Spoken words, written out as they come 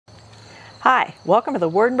Hi, welcome to the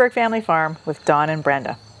Wardenberg Family Farm with Don and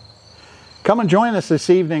Brenda. Come and join us this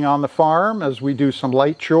evening on the farm as we do some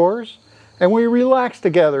light chores and we relax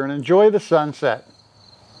together and enjoy the sunset.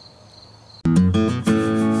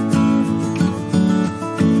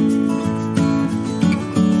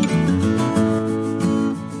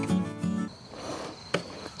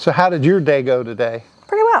 So how did your day go today?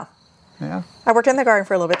 Pretty well. Yeah. I worked in the garden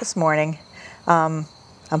for a little bit this morning.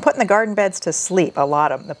 I'm putting the garden beds to sleep, a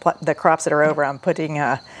lot of them. The crops that are over, I'm putting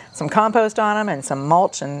some compost on them and some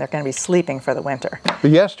mulch, and they're going to be sleeping for the winter.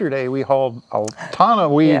 But yesterday we hauled a ton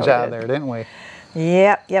of weeds out there, didn't we?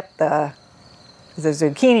 Yep. The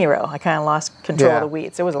zucchini row, I kind of lost control of the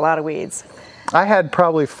weeds. There was a lot of weeds. I had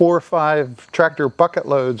probably 4 or 5 tractor bucket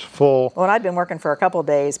loads full. Well, I'd been working for a couple of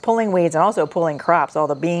days pulling weeds and also pulling crops, all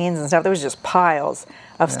the beans and stuff. There was just piles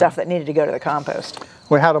of stuff that needed to go to the compost.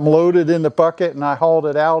 We had them loaded in the bucket and I hauled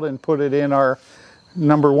it out and put it in our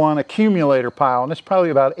 #1 accumulator pile. And it's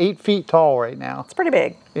probably about 8 feet tall right now. It's pretty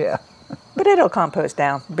big. Yeah. But it'll compost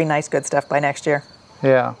down. It'll be nice, good stuff by next year.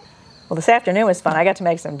 Yeah. Well, this afternoon was fun. I got to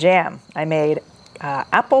make some jam. I made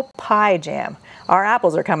apple pie jam. Our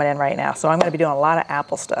apples are coming in right now, so I'm going to be doing a lot of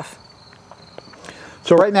apple stuff.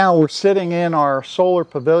 So right now we're sitting in our solar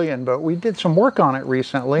pavilion, but we did some work on it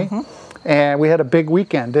recently. And we had a big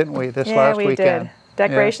weekend, didn't we, this last weekend? Yeah, we did.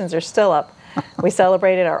 Decorations are still up. We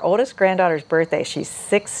celebrated our oldest granddaughter's birthday. She's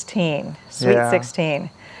 16, sweet 16.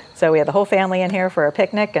 So we had the whole family in here for a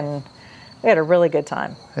picnic, and we had a really good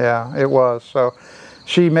time. Yeah, it was. So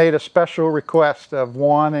she made a special request of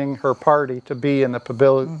wanting her party to be in the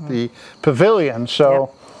pavilion.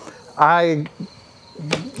 So I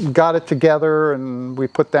got it together and we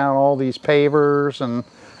put down all these pavers, and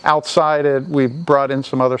outside it we brought in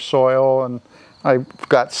some other soil, and I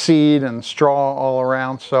got seed and straw all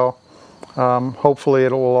around. So hopefully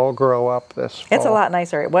it will all grow up this fall. It's a lot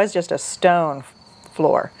nicer. It was just a stone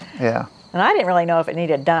floor. Yeah. And I didn't really know if it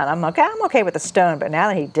needed done. I'm okay with the stone, but now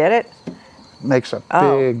that he did it, makes a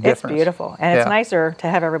big difference. It's beautiful. And it's nicer to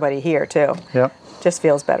have everybody here too. Yep. Just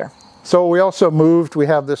feels better. So we also moved, we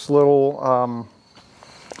have this little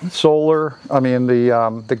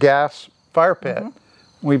the gas fire pit.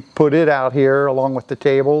 We put it out here along with the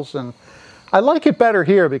tables, and I like it better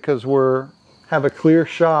here because have a clear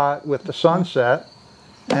shot with the sunset.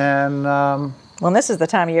 And well, this is the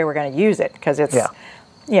time of year we're going to use it because it's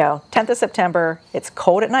 10th of September. It's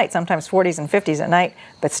cold at night, sometimes 40s and 50s at night,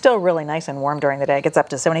 but still really nice and warm during the day. It gets up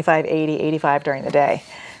to 75, 80, 85 during the day.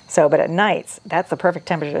 So, but at nights, that's the perfect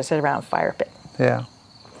temperature to sit around a fire pit. Yeah.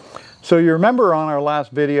 So you remember on our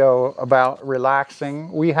last video about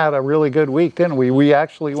relaxing, we had a really good week, didn't we? We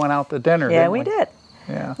actually went out to dinner, didn't we? Yeah, we did.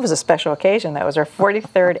 Yeah. It was a special occasion. That was our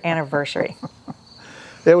 43rd anniversary.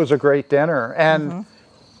 It was a great dinner. And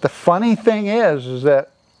the funny thing is that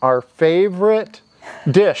our favorite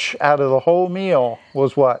dish out of the whole meal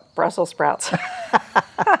was what? Brussels sprouts.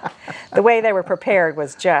 The way they were prepared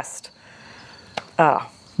was just, I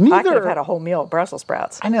could have had a whole meal of Brussels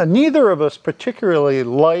sprouts. I know, neither of us particularly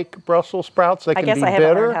like Brussels sprouts. They can be bitter. I guess I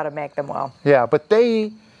haven't learned how to make them well. Yeah, but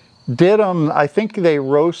they did them, I think they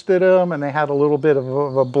roasted them, and they had a little bit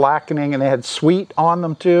of a blackening, and they had sweet on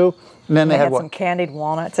them too. And then they had some candied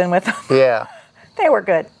walnuts in with them. Yeah. They were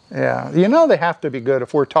good. Yeah, you know they have to be good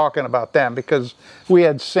if we're talking about them, because we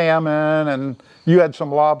had salmon and you had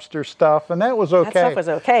some lobster stuff, and that was okay. That stuff was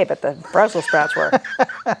okay, but the Brussels sprouts were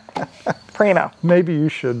primo. Maybe you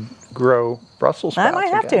should grow Brussels sprouts I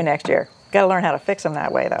might have to next year. Got to learn how to fix them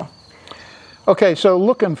that way, though. Okay, so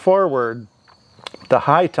looking forward, the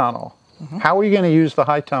high tunnel. How are you going to use the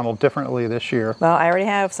high tunnel differently this year? Well, I already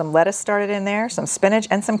have some lettuce started in there, some spinach,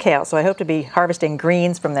 and some kale. So I hope to be harvesting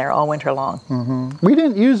greens from there all winter long. We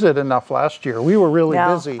didn't use it enough last year. We were really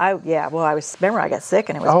busy. Well, remember I got sick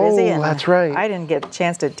and it was busy. And that's right. I didn't get a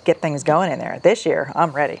chance to get things going in there. This year,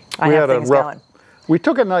 I'm ready. I have things going. We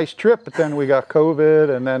took a nice trip, but then we got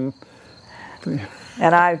COVID, and then...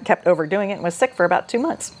 And I kept overdoing it and was sick for about 2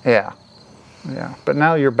 months. Yeah. But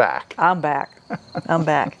now you're back. I'm back. I'm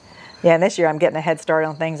back. Yeah, and this year I'm getting a head start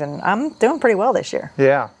on things, and I'm doing pretty well this year.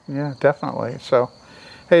 Yeah, definitely. So,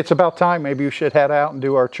 hey, it's about time. Maybe you should head out and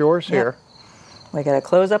do our chores here. We got to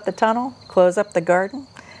close up the tunnel, close up the garden,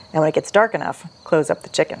 and when it gets dark enough, close up the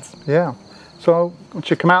chickens. Yeah. So, why don't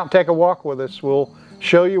you come out and take a walk with us? We'll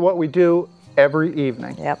show you what we do every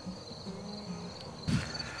evening. Yep.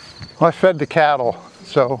 Well, I fed the cattle,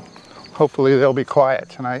 so hopefully they'll be quiet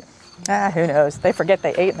tonight. Who knows? They forget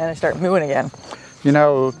they ate and then they start mooing again. You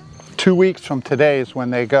know, 2 weeks from today is when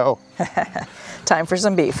they go. Time for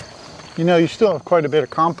some beef. You know, you still have quite a bit of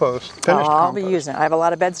compost, finished I'll be compost. using it. I have a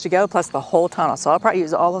lot of beds to go, plus the whole tunnel. So I'll probably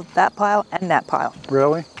use all of that pile and that pile.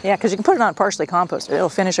 Really? Yeah, because you can put it on partially composted. It'll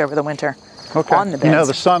finish over the winter on the beds. You know,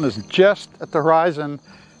 the sun is just at the horizon,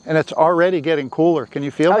 and it's already getting cooler. Can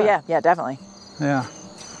you feel that? Oh, yeah, definitely. Yeah.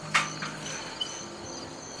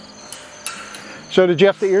 So did you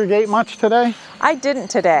have to irrigate much today? I didn't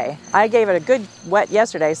today. I gave it a good wet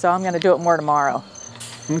yesterday, so I'm going to do it more tomorrow.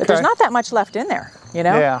 Okay. But there's not that much left in there, you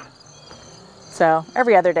know? Yeah. So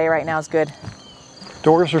every other day right now is good.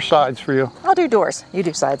 Doors or sides for you? I'll do doors. You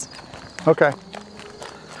do sides. Okay.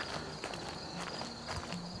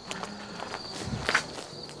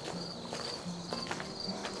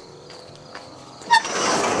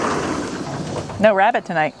 No rabbit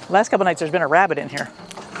tonight. Last couple nights there's been a rabbit in here.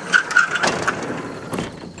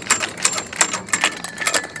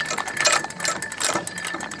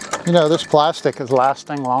 You know, this plastic is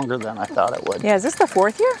lasting longer than I thought it would. Yeah, is this the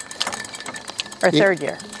 4th year? Or third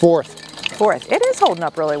year? Fourth. 4th. It is holding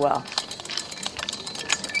up really well.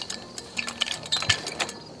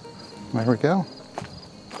 There we go.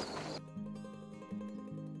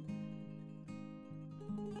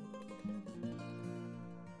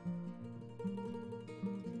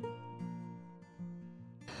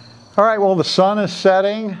 All right, well, the sun is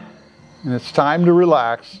setting and it's time to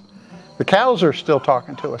relax. The cows are still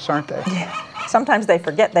talking to us, aren't they? Yeah. Sometimes they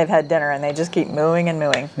forget they've had dinner and they just keep mooing and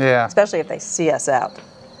mooing. Yeah. Especially if they see us out.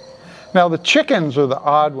 Now, the chickens are the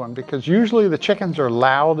odd one because usually the chickens are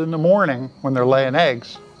loud in the morning when they're laying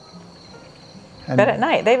eggs. And But at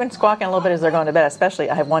night, they've been squawking a little bit as they're going to bed,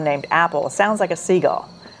 especially I have one named Apple. It sounds like a seagull.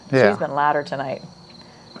 Yeah. She's been louder tonight.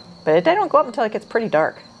 But they don't go up until it gets pretty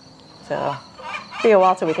dark. So it'll be a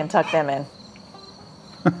while till we can tuck them in.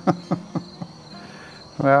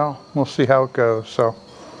 Well, we'll see how it goes. So,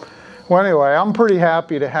 well, anyway, I'm pretty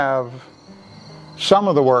happy to have some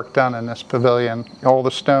of the work done in this pavilion, all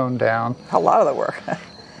the stone down. A lot of the work.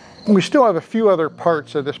 We still have a few other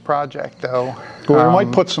parts of this project, though. We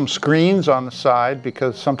might put some screens on the side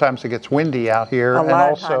because sometimes it gets windy out here. A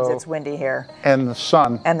lot of times it's windy here. And the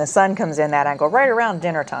sun. And the sun comes in that angle right around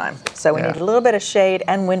dinner time. So we need a little bit of shade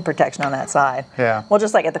and wind protection on that side. Yeah. Well,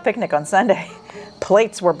 just like at the picnic on Sunday,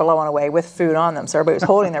 plates were blowing away with food on them. So everybody was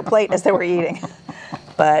holding their plate as they were eating.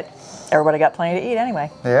 But everybody got plenty to eat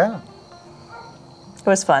anyway. Yeah. It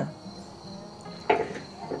was fun.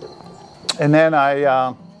 And then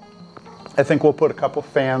I think we'll put a couple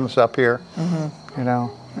fans up here, you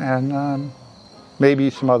know, and maybe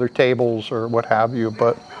some other tables or what have you,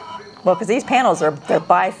 but... Well, because these panels they're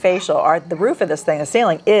bifacial. The roof of this thing, the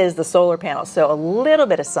ceiling, is the solar panels. So a little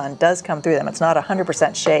bit of sun does come through them. It's not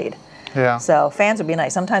 100% shade. Yeah. So fans would be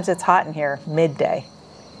nice. Sometimes it's hot in here midday.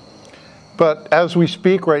 But as we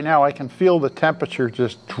speak right now, I can feel the temperature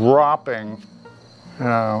just dropping, you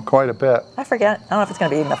know, quite a bit. I forget. I don't know if it's going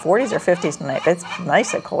to be in the 40s or 50s tonight, but it's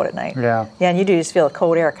nice and cold at night. Yeah. Yeah, and you do just feel the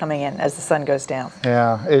cold air coming in as the sun goes down.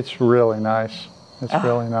 Yeah, it's really nice. It's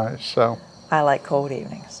really nice. So. I like cold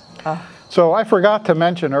evenings. Oh. So I forgot to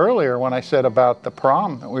mention earlier when I said about the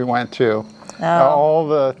prom that we went to. All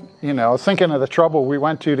the, you know, thinking of the trouble we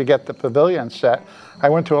went to get the pavilion set. I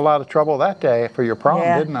went to a lot of trouble that day for your prom,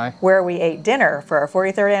 didn't I? Where we ate dinner for our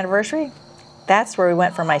 43rd anniversary. That's where we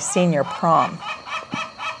went for my senior prom.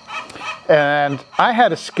 And I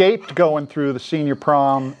had escaped going through the senior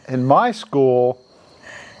prom in my school,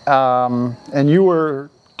 and you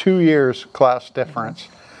were 2 years class difference.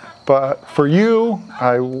 But for you,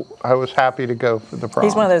 I was happy to go for the prom.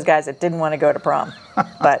 He's one of those guys that didn't want to go to prom,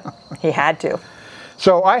 but he had to.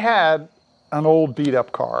 So I had an old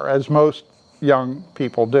beat-up car, as most young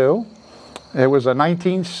people do. It was a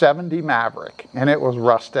 1970 Maverick, and it was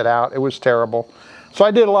rusted out. It was terrible. So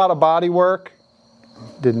I did a lot of body work.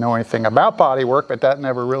 Didn't know anything about body work, but that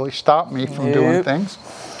never really stopped me from doing things.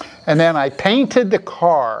 And then I painted the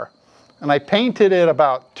car, and I painted it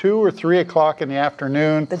about 2 or 3 o'clock in the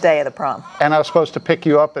afternoon. The day of the prom. And I was supposed to pick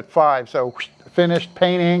you up at 5. So finished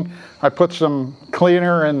painting. I put some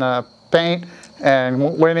cleaner in the paint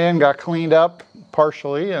and went in, got cleaned up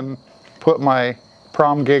partially, and put my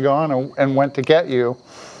prom gig on and went to get you.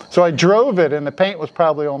 So I drove it, and the paint was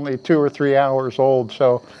probably only 2 or 3 hours old.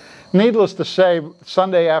 So needless to say,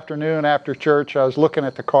 Sunday afternoon after church, I was looking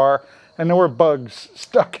at the car, and there were bugs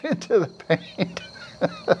stuck into the paint.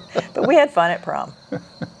 But we had fun at prom.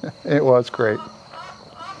 It was great.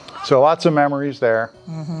 So lots of memories there.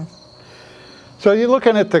 So you're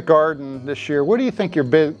looking at the garden this year. What do you think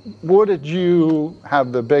what did you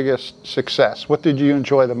have the biggest success? What did you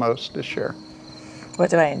enjoy the most this year? What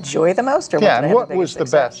did I enjoy the most? Or Yeah, and what what was the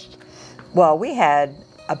best? Well, we had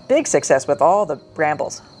a big success with all the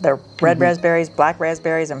brambles. The red raspberries, black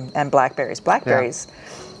raspberries, and blackberries. Blackberries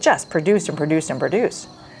just produced and produced and produced.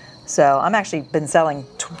 So I'm actually been selling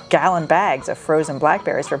gallon bags of frozen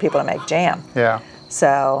blackberries for people to make jam. Yeah.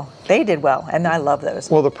 So they did well, and I love those.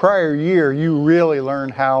 Well, the prior year, you really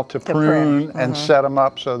learned how to prune and set them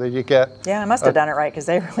up so that you get... Yeah, I must have done it right because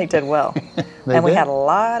they really did well. And we had a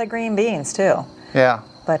lot of green beans, too. Yeah.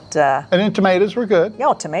 But and then tomatoes were good.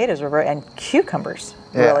 Yeah, tomatoes were very, and cucumbers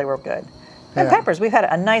really were good. And peppers, we've had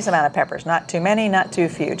a nice amount of peppers. Not too many, not too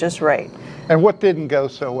few, just right. And what didn't go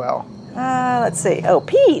so well? Let's see. Oh,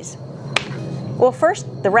 peas. Well,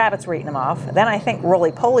 first the rabbits were eating them off. Then I think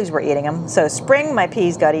roly-polies were eating them. So spring, my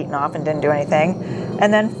peas got eaten off and didn't do anything.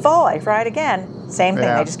 And then fall, I tried again. Same thing.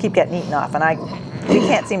 They just keep getting eaten off. And we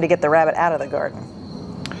can't seem to get the rabbit out of the garden.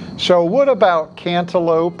 So what about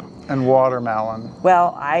cantaloupe and watermelon?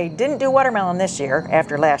 Well, I didn't do watermelon this year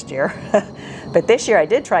after last year. But this year I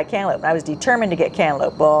did try cantaloupe. And I was determined to get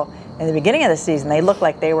cantaloupe. Well, in the beginning of the season, they looked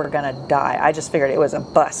like they were going to die. I just figured it was a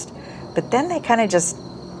bust. But then they kind of just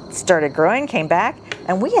started growing, came back,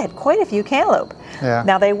 and we had quite a few cantaloupe. Yeah.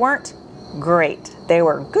 Now, they weren't great. They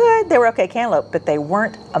were good. They were okay cantaloupe, but they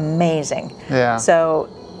weren't amazing. Yeah. So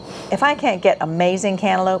if I can't get amazing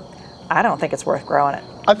cantaloupe, I don't think it's worth growing it.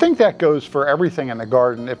 I think that goes for everything in the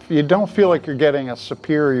garden. If you don't feel like you're getting a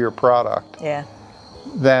superior product,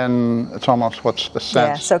 then it's almost what's the sense.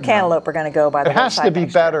 Yeah, so cantaloupe are going to go by the It has to be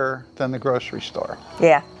better than the grocery store.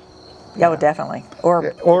 Yeah. Oh, definitely.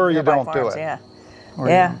 Or you don't do it. Yeah. Or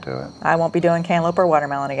you don't do it. I won't be doing cantaloupe or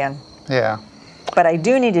watermelon again. Yeah. But I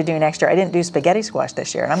do need to do next year. I didn't do spaghetti squash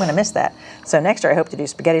this year, and I'm going to miss that. So next year I hope to do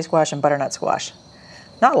spaghetti squash and butternut squash.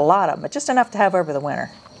 Not a lot of them, but just enough to have over the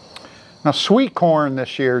winter. Now, sweet corn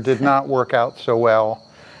this year did not work out so well.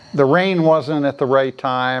 The rain wasn't at the right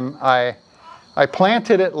time. I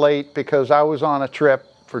planted it late because I was on a trip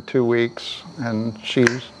for 2 weeks, and she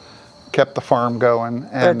kept the farm going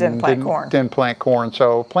and didn't plant corn.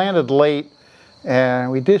 So planted late,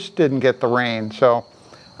 and we just didn't get the rain. So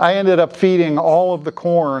I ended up feeding all of the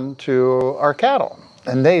corn to our cattle,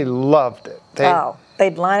 and they loved it.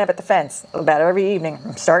 They'd line up at the fence about every evening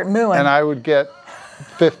and start mooing. And I would get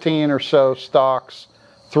 15 or so stalks,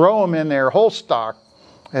 throw them in there, whole stalk,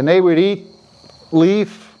 and they would eat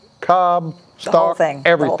leaf, cob, stalk,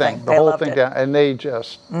 everything, the whole thing down, and they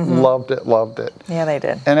just loved it. Yeah, they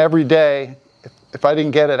did. And every day, if I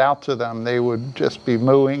didn't get it out to them, they would just be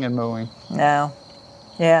mooing and mooing. No.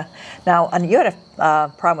 Yeah. Now, and you had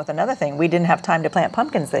a problem with another thing. We didn't have time to plant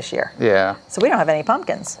pumpkins this year. Yeah. So we don't have any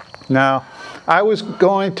pumpkins. No.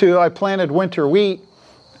 I planted winter wheat,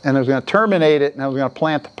 and I was going to terminate it, and I was going to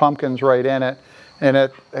plant the pumpkins right in it. And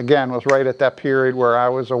it, again, was right at that period where I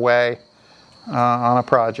was away on a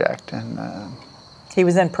project. And he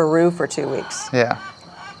was in Peru for 2 weeks. Yeah.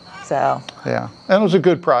 So. Yeah. And it was a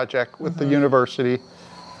good project with the university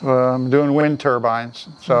doing wind turbines.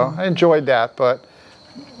 So I enjoyed that, but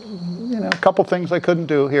a couple things I couldn't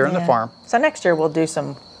do here in the farm. So next year we'll do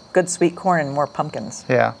some good sweet corn and more pumpkins.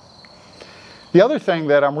 Yeah. The other thing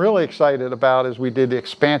that I'm really excited about is we did the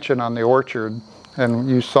expansion on the orchard, and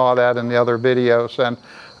you saw that in the other videos, and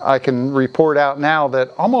I can report out now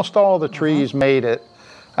that almost all the trees made it.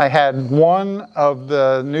 I had one of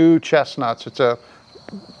the new chestnuts. It's a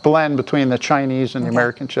blend between the Chinese and the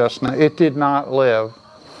American chestnut. It did not live,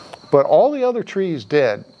 but all the other trees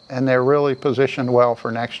did, and they're really positioned well for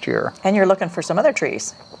next year. And you're looking for some other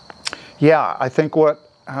trees. Yeah, I think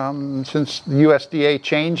since the USDA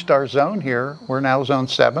changed our zone here, we're now zone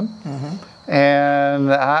 7.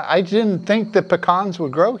 And I didn't think that pecans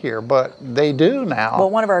would grow here, but they do now. Well,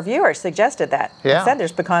 one of our viewers suggested that. He said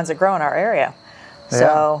there's pecans that grow in our area.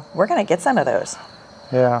 So we're going to get some of those.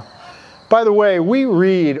 Yeah. By the way, we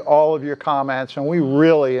read all of your comments, and we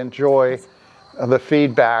really enjoy the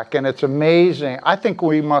feedback, and it's amazing. I think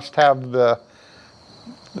we must have the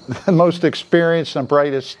most experienced and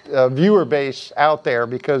brightest viewer base out there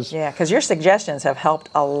because... Yeah, because your suggestions have helped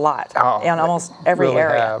a lot in almost every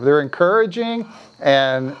area. They're encouraging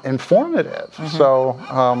and informative.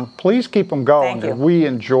 So please keep them going. Thank you. We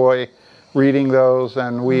enjoy reading those,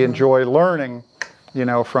 and we enjoy learning,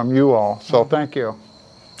 from you all. So thank you.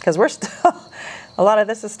 Because we're still... A lot of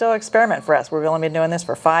this is still experiment for us. We've only been doing this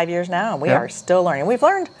for 5 years now, and we are still learning. We've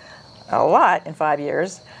learned a lot in 5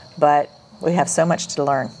 years, but we have so much to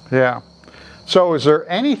learn. Yeah. So is there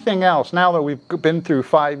anything else, now that we've been through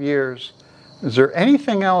 5 years, is there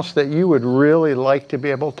anything else that you would really like to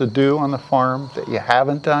be able to do on the farm that you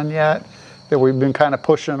haven't done yet, that we've been kind of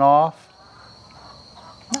pushing off?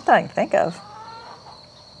 Not that I can think of.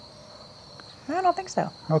 I don't think so.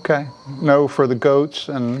 Okay. No for the goats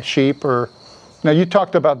and sheep or Now you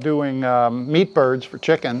talked about doing meat birds for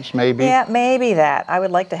chickens, maybe. Yeah, maybe that. I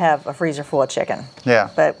would like to have a freezer full of chicken. Yeah.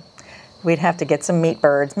 But we'd have to get some meat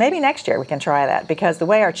birds. Maybe next year we can try that, because the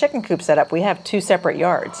way our chicken coop's set up, we have 2 separate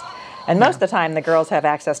yards. And most of the time the girls have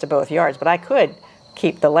access to both yards, but I could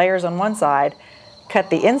keep the layers on one side, cut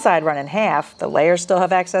the inside run in half, the layers still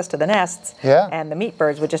have access to the nests, and the meat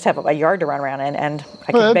birds would just have a yard to run around in, and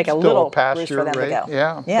I could make a little roost for them to go.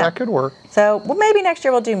 Yeah, that could work. So well, maybe next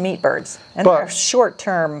year we'll do meat birds, and a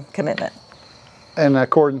short-term commitment. In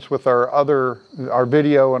accordance with our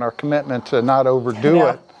video and our commitment to not overdo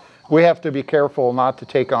it, we have to be careful not to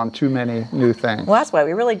take on too many new things. Well, that's why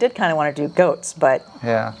we really did kind of want to do goats, but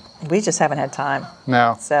we just haven't had time.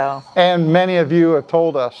 No. So. And many of you have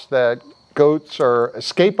told us that goats are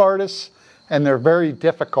escape artists, and they're very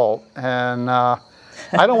difficult. And I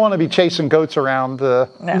don't want to be chasing goats around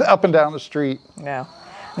up and down the street. No.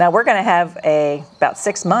 Now we're going to have about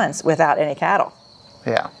 6 months without any cattle.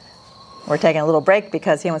 Yeah. We're taking a little break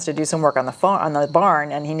because he wants to do some work on the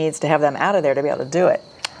barn, and he needs to have them out of there to be able to do it.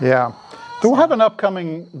 Yeah. So we'll have an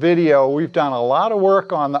upcoming video. We've done a lot of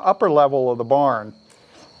work on the upper level of the barn,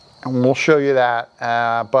 and we'll show you that.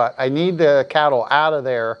 But I need the cattle out of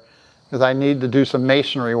there because I need to do some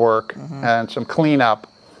masonry work and some cleanup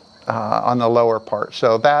on the lower part.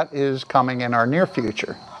 So that is coming in our near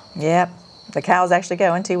future. Yep. The cows actually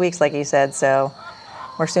go in 2 weeks, like he said, so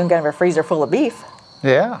we're soon going to have a freezer full of beef.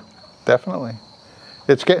 Yeah, definitely.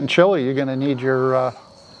 It's getting chilly. You're going to need your...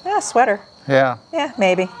 sweater. Yeah. Yeah,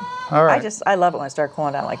 maybe. All right. I love it when it starts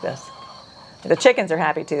cooling down like this. The chickens are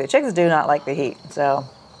happy too. The chickens do not like the heat, so,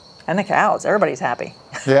 and the cows, everybody's happy.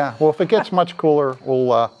 Yeah, well, if it gets much cooler,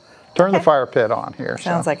 we'll turn the fire pit on here.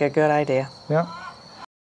 Sounds like a good idea. Yeah.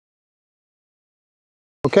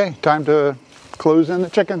 Okay, time to close in the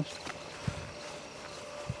chickens.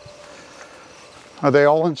 Are they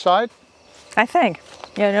all inside? I think.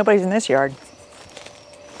 Yeah, nobody's in this yard.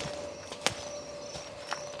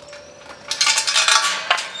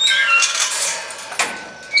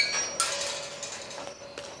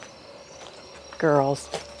 Girls,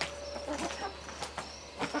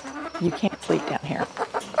 you can't sleep down here.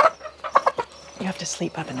 You have to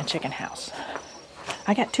sleep up in the chicken house.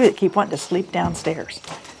 I got 2 that keep wanting to sleep downstairs.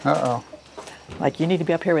 Uh-oh. Like, you need to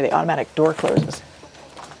be up here where the automatic door closes.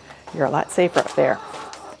 You're a lot safer up there.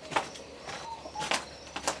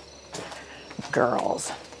 Girls,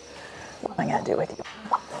 what am I going to do with you?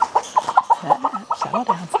 Settle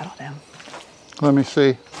down, settle down. Let me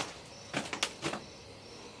see.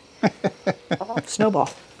 Snowball.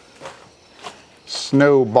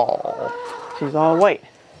 Snowball. She's all white.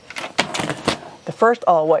 The first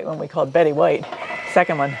all white one we called Betty White.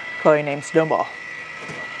 Second one, Chloe named Snowball.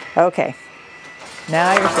 Okay.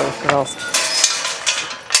 Now you're safe, girls.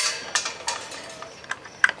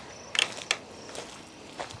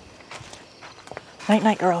 Night,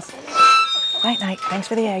 night, girls. Night, night. Thanks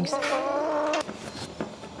for the eggs.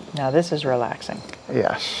 Now this is relaxing.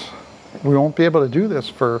 Yes. We won't be able to do this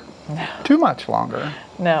for too much longer.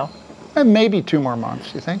 No. And maybe 2 more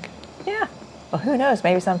months, you think? Yeah. Well, who knows?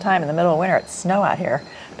 Maybe sometime in the middle of winter it's snow out here.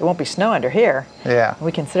 There won't be snow under here. Yeah.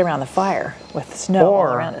 We can sit around the fire with snow all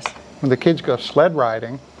around us. When the kids go sled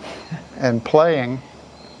riding and playing,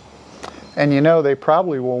 and you know they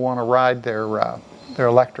probably will want to ride their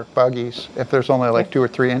electric buggies if there's only like 2 or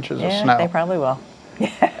 3 inches of snow. They probably will.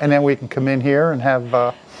 And then we can come in here and have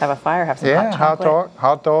a fire, have some hot chocolate.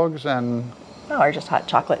 hot dogs and... Oh, or just hot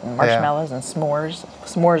chocolate and marshmallows and s'mores.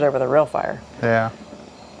 S'mores over the real fire. Yeah.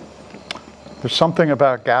 There's something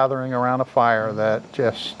about gathering around a fire that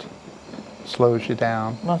just slows you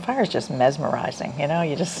down. Well, fire's just mesmerizing, you know?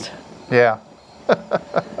 You just... Yeah.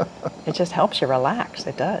 It just helps you relax.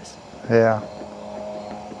 It does. Yeah.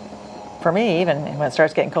 For me, even when it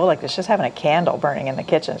starts getting cold like this, just having a candle burning in the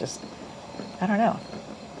kitchen just... I don't know.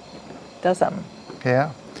 Does something.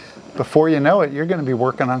 Yeah. Before you know it, you're going to be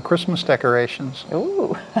working on Christmas decorations.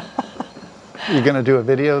 Ooh. You're going to do a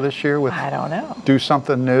video this year with... I don't know. Do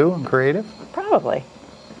something new and creative? Probably.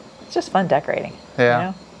 It's just fun decorating. Yeah. You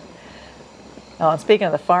know? Oh, and speaking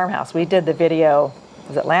of the farmhouse, we did the video,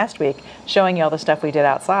 was it last week, showing you all the stuff we did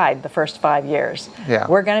outside the first 5 years. Yeah.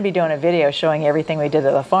 We're going to be doing a video showing you everything we did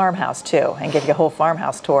at the farmhouse too, and give you a whole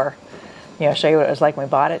farmhouse tour. You know, show you what it was like when we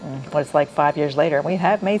bought it and what it's like 5 years later. We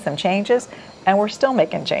have made some changes, and we're still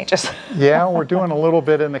making changes. Yeah, we're doing a little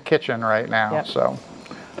bit in the kitchen right now. Yep. So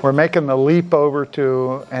we're making the leap over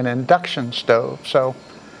to an induction stove. So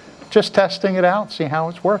just testing it out, see how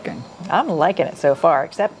it's working. I'm liking it so far,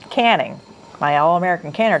 except canning. My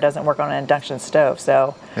All-American canner doesn't work on an induction stove,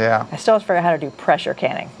 so yeah. I still have to figure out how to do pressure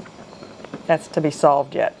canning. That's to be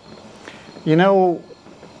solved yet. You know,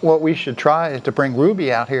 what we should try is to bring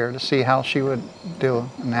Ruby out here to see how she would do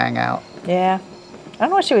and hang out. Yeah. I don't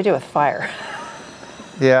know what she would do with fire.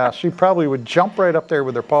 Yeah, she probably would jump right up there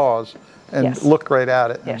with her paws and look right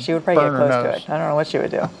at it. Yeah, she would probably get close to it. I don't know what she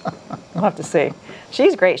would do. We'll have to see.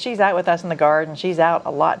 She's great. She's out with us in the garden. She's out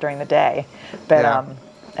a lot during the day. But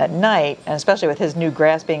at night, and especially with his new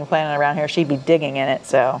grass being planted around here, she'd be digging in it.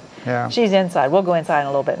 So she's inside. We'll go inside in a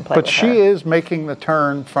little bit and play with her. But she is making the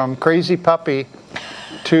turn from crazy puppy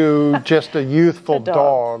to just a youthful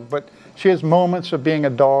dog. But she has moments of being a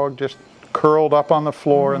dog, just curled up on the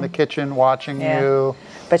floor in the kitchen watching you.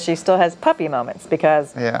 But she still has puppy moments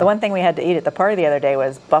because the one thing we had to eat at the party the other day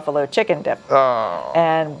was buffalo chicken dip. Oh.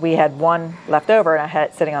 And we had one left over, and I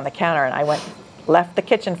had it sitting on the counter, and I left the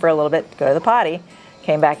kitchen for a little bit to go to the potty,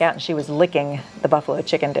 came back out, and she was licking the buffalo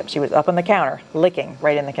chicken dip. She was up on the counter, licking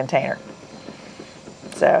right in the container.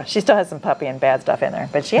 So she still has some puppy and bad stuff in there.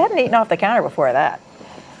 But she hadn't eaten off the counter before that.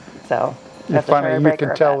 So it's funny, you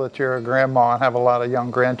can tell that you're a grandma and have a lot of young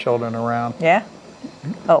grandchildren around. Yeah?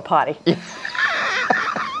 Oh, potty.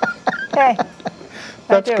 Hey.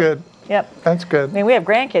 That's good. Yep. That's good. I mean, we have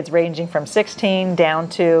grandkids ranging from 16 down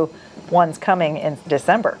to one's coming in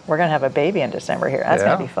December. We're going to have a baby in December here. That's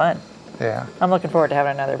going to be fun. Yeah. I'm looking forward to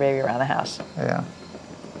having another baby around the house. Yeah.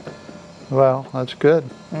 Well, that's good.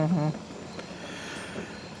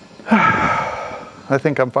 I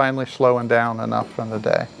think I'm finally slowing down enough in the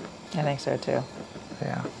day. I think so too.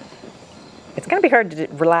 Yeah. It's going to be hard to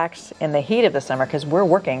relax in the heat of the summer because we're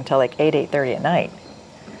working till like 8:30 at night.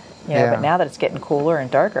 You know, but now that it's getting cooler and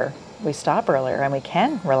darker, we stop earlier and we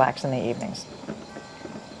can relax in the evenings.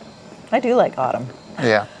 I do like autumn.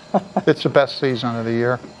 Yeah. It's the best season of the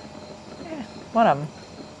year. Yeah, one of them.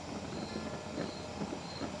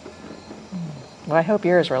 Well, I hope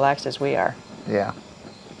you're as relaxed as we are. Yeah.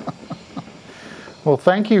 Well,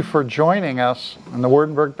 thank you for joining us on the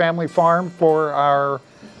Wardenberg Family Farm for our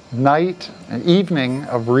night and evening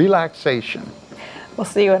of relaxation. We'll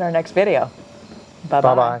see you in our next video.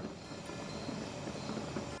 Bye-bye. Bye-bye.